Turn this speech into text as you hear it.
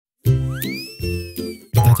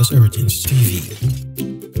Patatas Origins TV.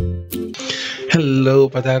 Hello,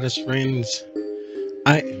 Patatas friends.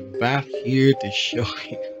 I am back here to show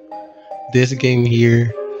you this game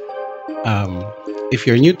here. If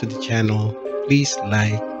you're new to the channel, please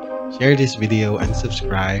like, share this video, and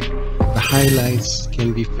subscribe. The highlights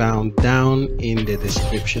can be found down in the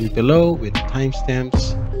description below with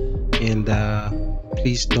timestamps. And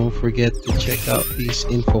please don't forget to check out these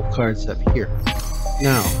info cards up here.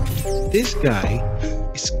 Now, this guy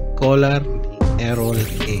is Errol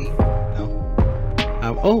A.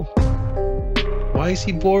 Oh, why is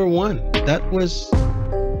he bore 1? That was,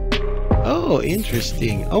 oh,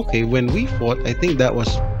 interesting. Okay, when we fought, I think that was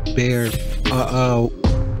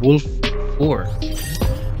wolf 4,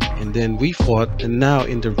 and then we fought, and now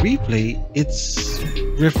in the replay it's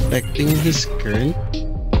reflecting his current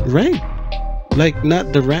rank, like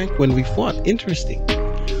not the rank when we fought. Interesting.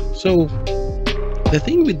 So the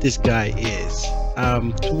thing with this guy is,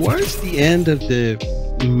 towards the end of the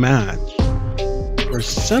match, for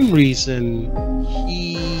some reason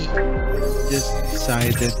he just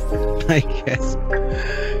decided, I guess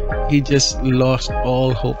he just lost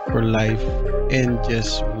all hope for life and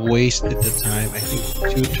just wasted the time. I think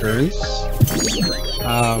 2 turns.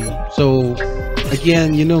 So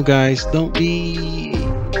again, you know, guys, don't be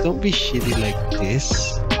shitty like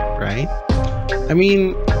this, right? I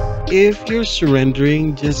mean, if you're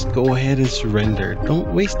surrendering, just go ahead and surrender.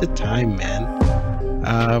 Don't waste the time, man.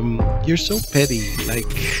 You're so petty. Like,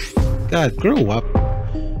 God, grow up.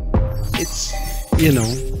 It's, you know,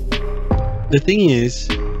 the thing is,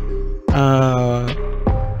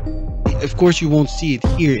 of course you won't see it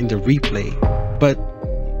here in the replay, but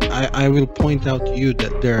I will point out to you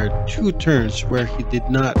that there are 2 turns where he did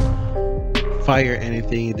not fire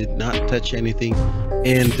anything, he did not touch anything.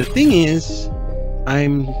 And the thing is,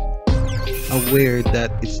 I'm aware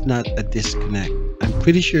that it's not a disconnect. I'm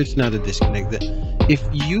pretty sure it's not a disconnect. That if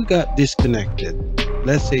you got disconnected,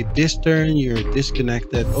 let's say this turn you're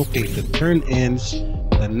disconnected, okay, the turn ends,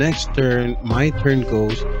 the next turn my turn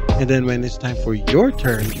goes, and then when it's time for your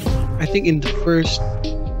turn, I think in the first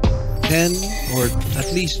 10 or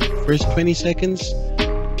at least first 20 seconds,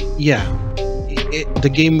 yeah,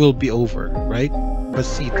 the game will be over, right? But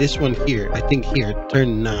see, this one here, I think here,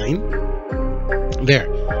 turn 9, there,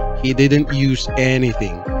 he didn't use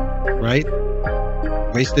anything, right?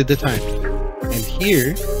 Wasted the time. And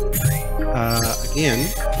here, again,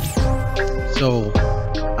 so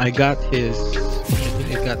I got his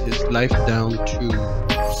life down to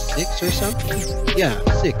 6 or something. Yeah,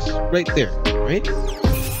 6 right there, right?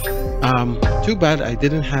 Too bad I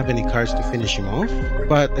didn't have any cards to finish him off,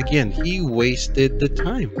 but again, he wasted the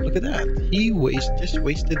time. Look at that. He just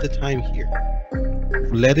wasted the time here.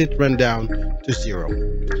 Let it run down to 0.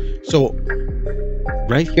 So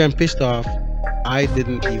right here I'm pissed off. I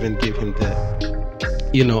didn't even give him the,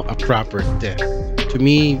 you know, a proper death. To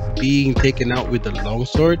me, being taken out with the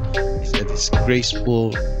longsword is a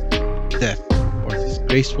disgraceful death, or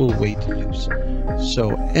disgraceful way to lose.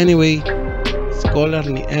 So anyway, Scholar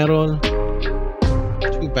ni Errol,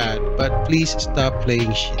 too bad, but please stop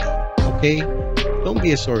playing shitty, okay? Don't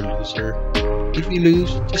be a sore loser. If you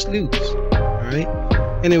lose, just lose. Alright?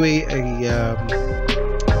 Anyway,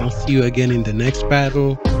 I'll see you again in the next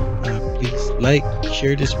battle. Please like,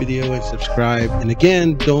 share this video, and subscribe. And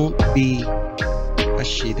again, don't be a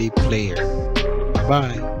shitty player. Bye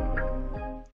bye.